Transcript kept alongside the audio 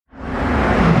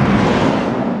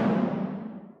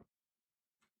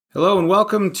Hello and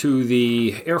welcome to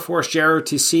the Air Force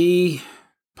JROTC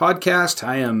podcast.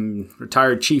 I am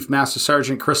retired Chief Master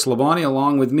Sergeant Chris Labonte.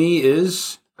 Along with me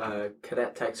is...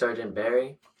 Cadet Tech Sergeant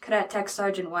Barry. Cadet Tech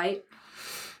Sergeant White.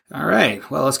 All right,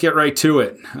 well, let's get right to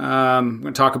it. I'm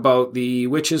going to talk about the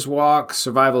Witches Walk,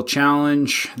 Survival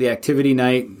Challenge, the Activity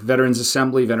Night, Veterans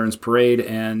Assembly, Veterans Parade,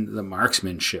 and the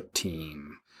Marksmanship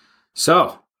Team.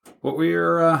 So, what were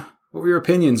your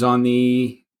opinions on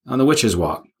the Witches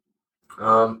Walk?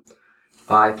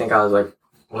 I think I was like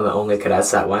one of the only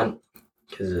cadets that went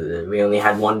because we only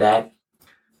had one day.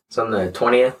 It's on the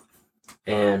 20th,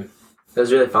 and it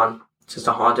was really fun. It's just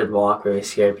a haunted walk where we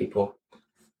scare people.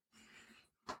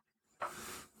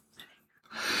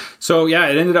 So yeah,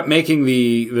 it ended up making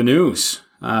the news.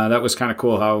 That was kind of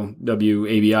cool how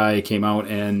WABI came out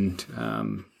and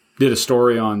did a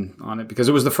story on it because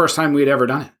it was the first time we had ever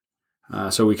done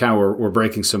it. So we kind of were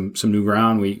breaking some new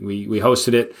ground. We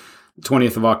hosted it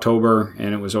 20th of October,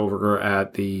 and it was over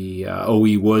at the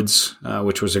OE Woods,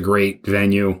 which was a great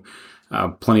venue.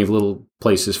 Plenty of little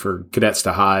places for cadets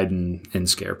to hide and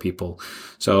scare people.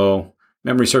 So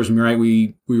memory serves me right,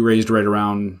 we raised right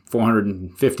around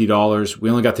 $450. We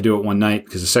only got to do it one night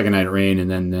because the second night it rained, and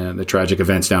then the tragic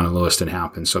events down in Lewiston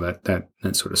happened. So that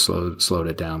sort of slowed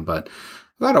it down. But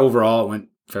I thought overall it went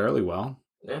fairly well.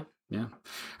 Yeah.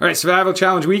 All right, Survival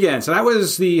Challenge weekend. So that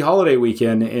was the holiday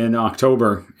weekend in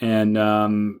October, and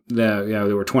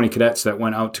there were 20 cadets that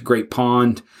went out to Great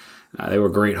Pond. They were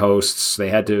great hosts. They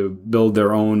had to build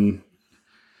their own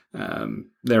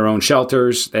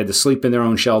shelters. They had to sleep in their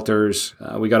own shelters.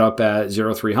 We got up at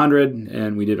 0300,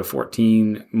 and we did a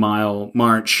 14-mile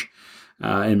march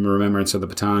in remembrance of the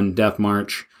Bataan Death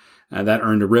March. That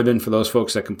earned a ribbon for those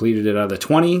folks that completed it out of the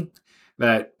 20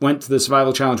 that went to the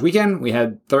Survival Challenge weekend. We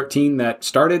had 13 that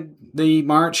started the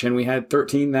march, and we had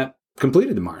 13 that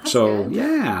completed the march. That's so good.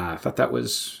 Yeah, I thought that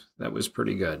was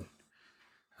pretty good.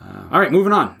 All right,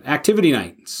 moving on. Activity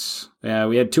nights.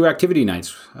 We had 2 activity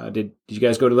nights. Did you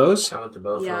guys go to those? I went to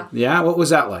both Yeah. of them. Yeah, what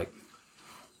was that like?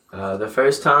 The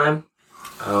first time,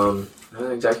 I don't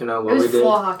exactly know It what was we did.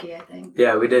 floor hockey, I think.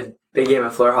 Yeah, we did big game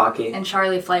of floor hockey. And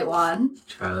Charlie Flight won.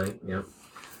 Charlie, yeah.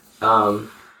 And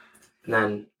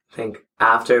then I think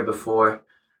before,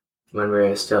 when we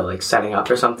were still like setting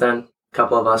up or something, a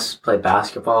couple of us played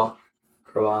basketball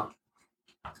for a while.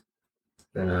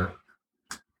 Then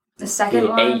The second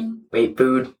one, ate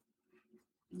food,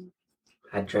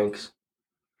 had drinks.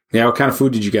 Yeah, what kind of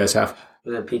food did you guys have?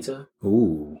 Was it pizza?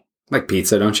 Ooh, like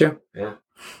pizza, don't you? Yeah.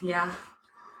 yeah.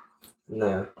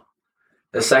 No.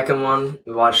 The second one,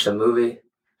 we watched a movie.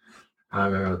 I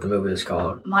don't remember what the movie was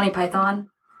called. Monty Python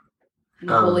and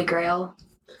the Holy Grail.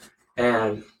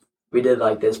 And we did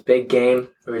like this big game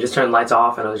where we just turned lights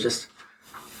off, and it was just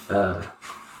Was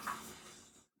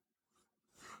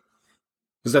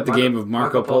that the game of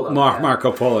Marco Polo? Yeah.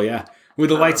 Marco Polo, yeah. With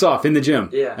the lights off in the gym.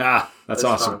 Yeah. That's it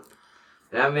was awesome.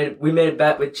 fun. And we made a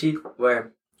bet with Chief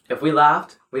where if we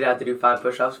laughed, we'd have to do 5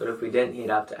 push-ups, but if we didn't, he'd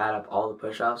have to add up all the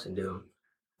push-ups and do them.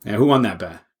 Yeah, who won that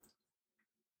bet?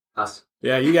 Us.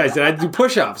 Yeah, you guys did. I do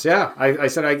push-ups. Yeah, I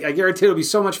said I guarantee it'll be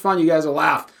so much fun. You guys will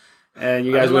laugh, and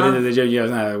you guys went into the gym. You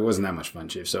guys, it wasn't that much fun,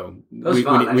 Chief. So we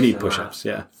need push-ups.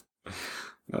 Yeah,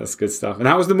 that's good stuff. And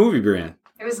how was the movie, Brianne?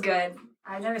 It was good.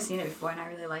 I've never seen it before, and I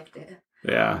really liked it.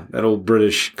 Yeah, that old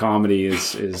British comedy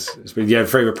is. Do you have a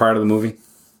favorite part of the movie?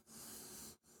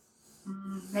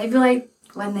 Maybe like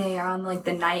when they are on like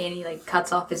the night and he like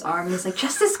cuts off his arm and he's like,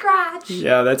 just a scratch.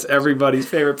 Yeah, that's everybody's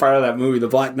favorite part of that movie, the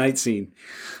Black Knight scene.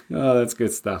 Oh, that's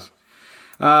good stuff.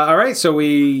 All right, so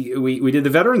we did the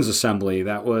Veterans Assembly.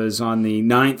 That was on the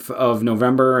 9th of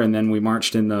November, and then we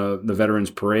marched in the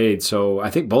Veterans Parade. So I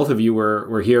think both of you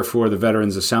were here for the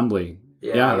Veterans Assembly.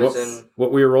 Yeah,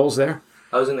 what were your roles there?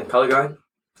 I was in the color guard.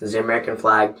 It was the American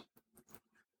flag.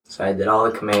 So I did all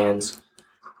the commands.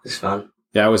 It was fun.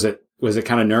 Yeah, was it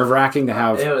kind of nerve-wracking to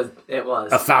have It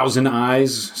was. 1,000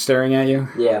 eyes staring at you?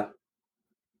 Yeah.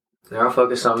 They're all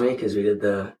focused on me because we did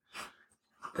the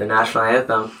national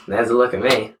anthem. They had to look at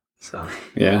me. So,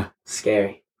 Yeah.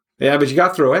 scary. Yeah, but you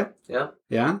got through it. Yep.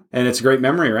 Yeah, and it's a great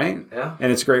memory, right? Yeah.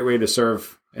 And it's a great way to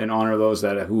serve and honor those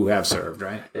who have served,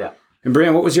 right? Yeah. And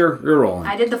Brian, what was your role?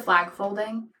 I did the flag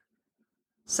folding.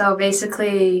 So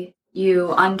basically,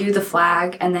 you undo the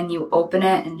flag and then you open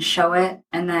it and show it,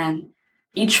 and then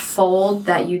each fold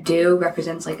that you do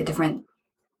represents like a different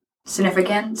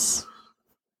significance.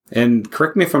 And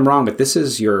correct me if I'm wrong, but this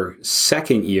is your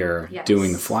second year Yes.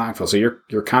 doing the flag fold. So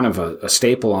you're kind of a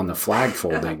staple on the flag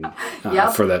folding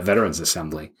Yep. for that Veterans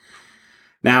Assembly.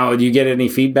 Now, do you get any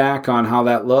feedback on how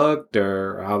that looked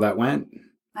or how that went?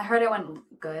 I heard it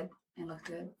went good. and looked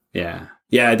good. Yeah.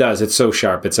 Yeah, it does. It's so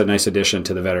sharp. It's a nice addition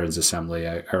to the Veterans Assembly.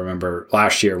 I remember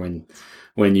last year when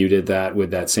you did that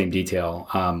with that same detail,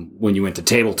 when you went to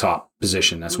tabletop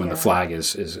position, that's when the flag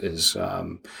is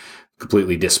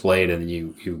completely displayed, and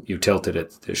you tilted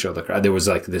it to show the crowd. There was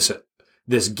like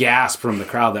this gasp from the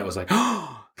crowd that was like,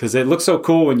 oh, because it looks so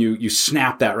cool when you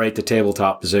snap that right to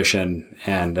tabletop position,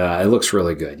 and it looks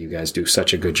really good. You guys do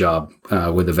such a good job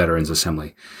with the Veterans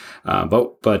Assembly.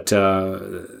 But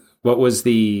what was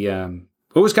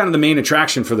kind of the main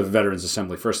attraction for the Veterans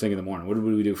Assembly first thing in the morning? What did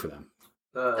we do for them?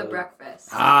 The breakfast.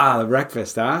 The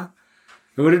breakfast, huh?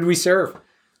 And what did we serve?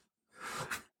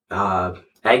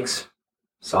 Eggs,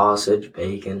 sausage,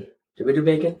 bacon. Did we do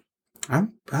bacon?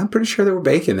 I'm pretty sure there were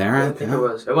bacon there. I think it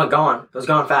was. It went gone. It was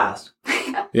gone fast.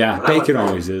 Yeah, bacon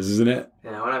always is, isn't it?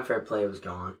 Yeah, when I first played, it was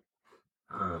gone.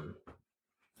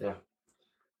 Yeah.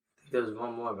 I think there was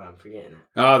one more, but I'm forgetting it.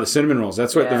 Oh, the cinnamon rolls.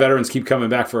 That's what the veterans keep coming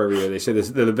back for every year. They say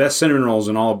they're the best cinnamon rolls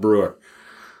in all of Brewer.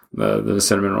 The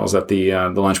cinnamon rolls that the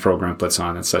lunch program puts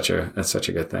on. That's such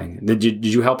a good thing. Did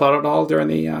you help out at all during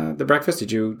the breakfast?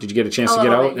 Did you get a chance to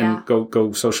get out and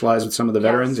go socialize with some of the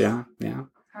veterans? Yeah.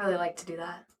 I really like to do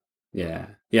that. Yeah.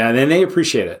 And then they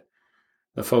appreciate it.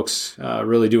 The folks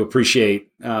really do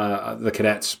appreciate the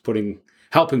cadets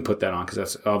helping put that on, because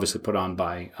that's obviously put on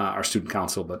by our student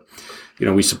council. But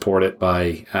we support it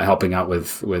by helping out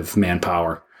with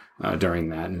manpower during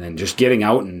that, and then just getting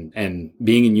out and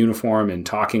being in uniform and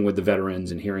talking with the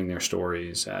veterans and hearing their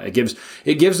stories. It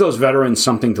gives those veterans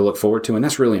something to look forward to, and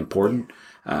that's really important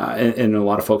in a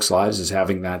lot of folks' lives, is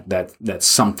having that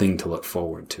something to look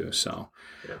forward to. So,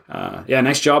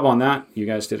 nice job on that. You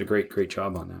guys did a great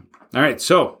job on that. All right,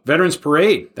 so Veterans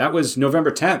Parade, that was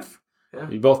November 10th. Yeah.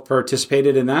 You both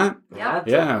participated in that?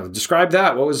 Yeah. Describe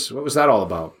that. What was that all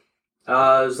about? It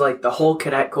was like the whole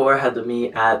cadet corps had to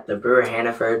meet at the Brewer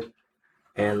Hannaford,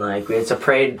 and it's a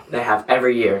parade they have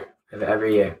every year.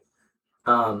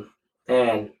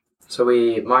 And so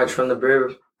we marched from the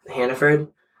Brewer Hannaford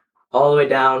all the way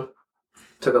down,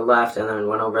 took a left, and then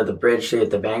went over the bridge to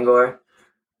get to Bangor,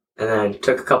 and then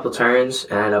took a couple turns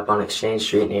and ended up on Exchange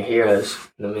Street near Heroes.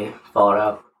 And then we followed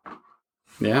up.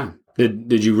 Yeah.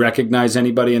 Did you recognize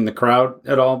anybody in the crowd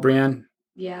at all, Brianne?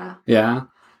 Yeah. Yeah.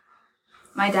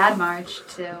 My dad marched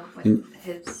too with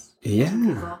his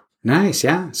people. Nice,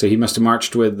 yeah. So he must have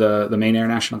marched with the Maine Air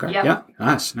National Guard? Yep. Yeah.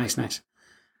 Nice.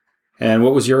 And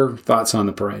what was your thoughts on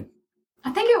the parade?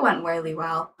 I think it went really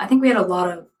well. I think we had a lot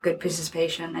of good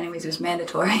participation. Anyways, it was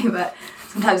mandatory, but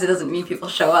sometimes it doesn't mean people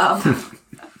show up.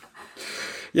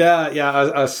 Yeah.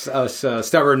 Us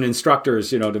stubborn instructors,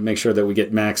 to make sure that we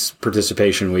get max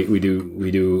participation, we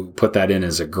do put that in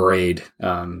as a grade.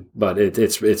 But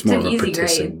it's more of a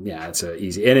participant. Yeah, it's a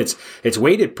easy, and it's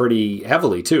weighted pretty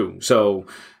heavily too. So,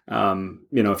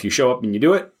 if you show up and you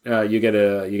do it, you get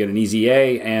an easy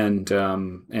A, and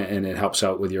it helps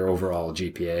out with your overall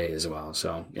GPA as well.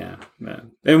 So yeah.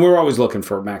 And we're always looking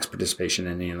for max participation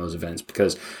in any of those events,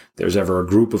 because there's ever a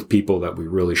group of people that we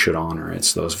really should honor.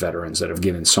 It's those veterans that have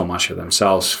given so much of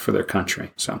themselves for their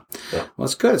country. So, well,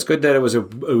 it's good. It's good that it was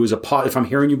if I'm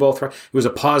hearing you both right, it was a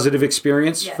positive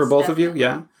experience for both of you.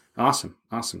 Yeah. Awesome.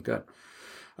 Good.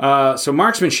 So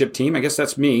marksmanship team, I guess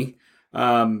that's me.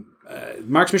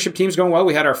 Marksmanship team's going well.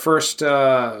 We had our first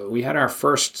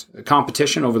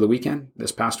competition over the weekend,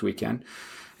 this past weekend,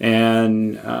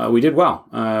 and we did well.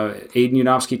 Aiden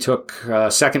Yanofsky took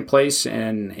second place,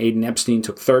 and Aiden Epstein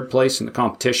took third place in the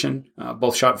competition.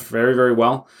 Both shot very, very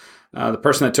well. The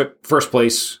person that took first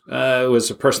place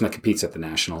was a person that competes at the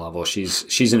national level.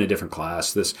 She's in a different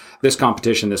class. This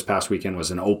competition this past weekend was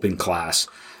an open class,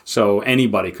 so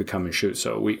anybody could come and shoot.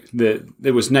 So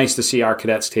it was nice to see our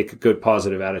cadets take a good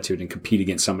positive attitude and compete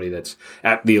against somebody that's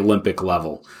at the Olympic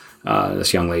level.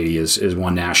 This young lady is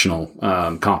won national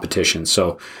competition.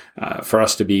 So for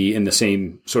us to be in the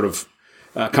same sort of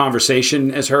conversation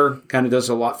as her kind of does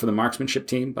a lot for the marksmanship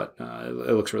team, but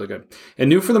it looks really good. And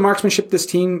new for the marksmanship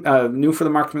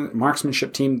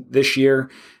team this year,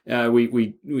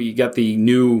 we got the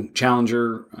new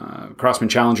Challenger Crossman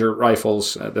Challenger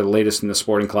rifles, the latest in the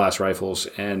sporting class rifles,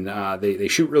 and they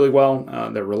shoot really well.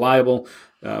 They're reliable.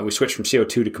 We switched from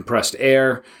CO2 to compressed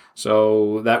air,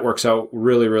 so that works out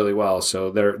really, really well. So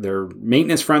they're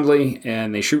maintenance friendly,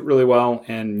 and they shoot really well,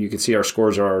 and you can see our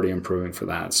scores are already improving for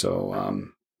that. So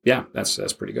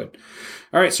that's pretty good.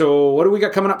 All right, so what do we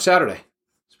got coming up Saturday?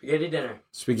 Spaghetti dinner.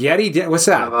 Spaghetti dinner. What's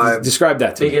that? Describe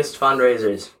that to me. Biggest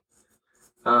fundraisers.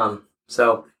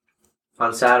 So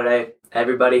on Saturday,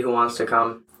 everybody who wants to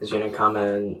come is going to come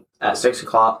in at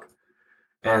 6:00,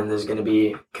 and there's going to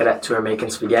be cadets who are making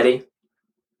spaghetti,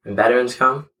 and veterans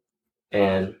come,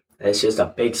 and it's just a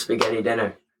big spaghetti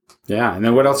dinner. Yeah. And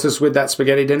then what else is with that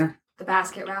spaghetti dinner? The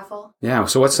basket raffle. Yeah.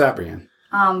 So what's that, Brienne?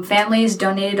 Families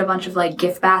donated a bunch of like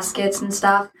gift baskets and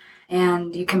stuff,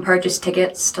 and you can purchase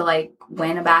tickets to like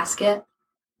win a basket.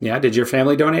 Yeah. Did your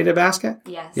family donate a basket?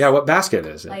 Yes. Yeah. What basket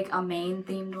is it? Like a Maine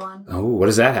themed one. Oh, what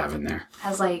does that have in there?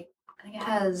 Has like, I think it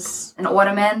has an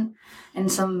ornament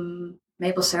and some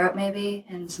maple syrup maybe,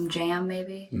 and some jam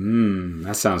maybe.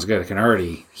 That sounds good. I can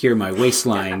already hear my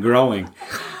waistline growing.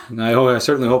 And I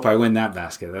certainly hope I win that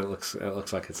basket. That looks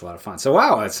like it's a lot of fun. So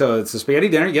wow, so it's a spaghetti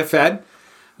dinner. You get fed,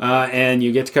 and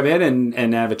you get to come in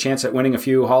and have a chance at winning a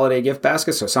few holiday gift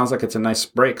baskets. So it sounds like it's a nice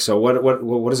break. So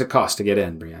what does it cost to get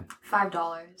in, Brienne? $5.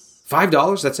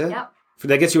 $5. That's it. Yep.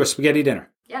 That gets you a spaghetti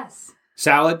dinner. Yes.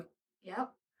 Salad,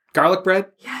 Yep. garlic bread,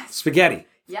 Yes. spaghetti.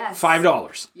 Yes.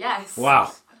 $5. Yes.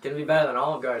 Wow. Gonna be better than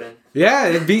Olive Garden. Yeah,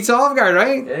 it beats Olive Garden,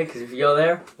 right? Yeah, because if you go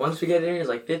there, one spaghetti dinner is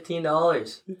like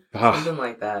 $15. Oh, Something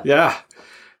like that. yeah.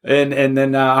 And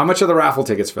then how much are the raffle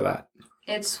tickets for that?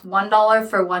 It's $1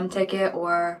 for one ticket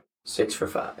or 6 for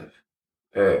 5.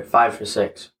 Or 5 for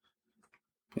 6.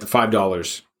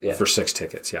 $5 Yeah. for 6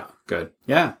 tickets. Yeah, good.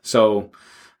 Yeah, so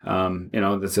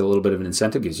that's a little bit of an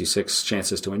incentive. Gives you 6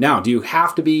 chances to win. Now, do you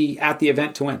have to be at the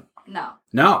event to win? no.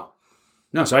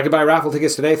 No. So I could buy raffle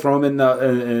tickets today, throw them in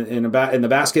the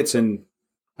baskets, and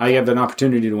I have an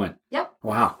opportunity to win. Yep.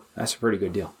 Wow, that's a pretty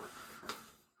good deal.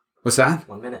 What's that?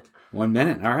 1 minute. 1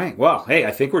 minute. All right. Well, hey,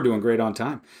 I think we're doing great on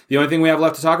time. The only thing we have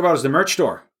left to talk about is the merch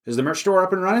store. Is the merch store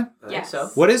up and running? I think Yes. so.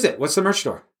 What is it? What's the merch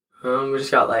store? We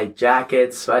just got like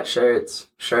jackets, sweatshirts,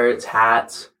 shirts,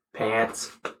 hats,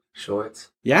 pants,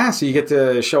 shorts. Yeah, so you get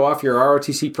to show off your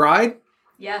ROTC pride.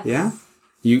 Yes. Yeah.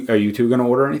 Are you two going to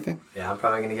order anything? Yeah, I'm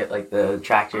probably gonna get like the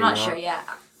tractor. I'm not sure yet.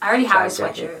 I already have a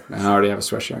Jacket. sweatshirt. I already have a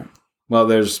sweatshirt. Well,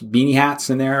 there's beanie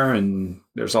hats in there, and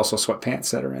there's also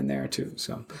sweatpants that are in there too.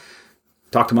 So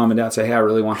talk to mom and dad. Say, hey, I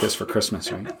really want this for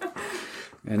Christmas, right?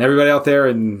 And everybody out there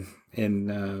in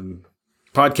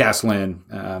podcast land,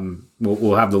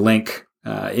 we'll have the link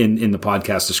in the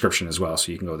podcast description as well,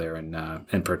 so you can go there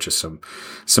and purchase some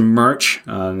merch.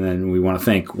 And then we want to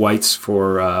thank Whites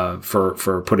for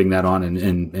putting that on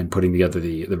and putting together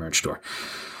the merch store.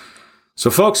 So,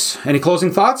 folks, any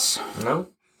closing thoughts? No.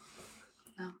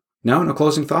 No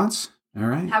closing thoughts. All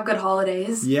right. Have good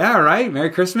holidays. Yeah, right.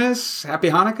 Merry Christmas, Happy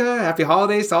Hanukkah, Happy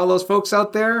Holidays to all those folks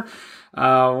out there.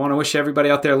 I want to wish everybody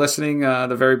out there listening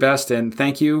the very best, and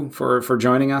thank you for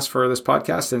joining us for this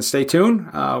podcast. And stay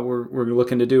tuned. We're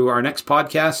looking to do our next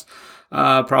podcast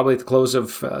probably at the close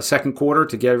of second quarter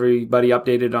to get everybody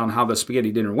updated on how the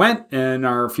spaghetti dinner went and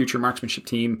our future marksmanship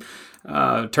team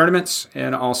tournaments,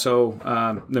 and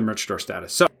also the merch store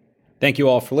status. So, thank you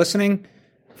all for listening.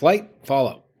 Flight,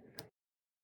 follow.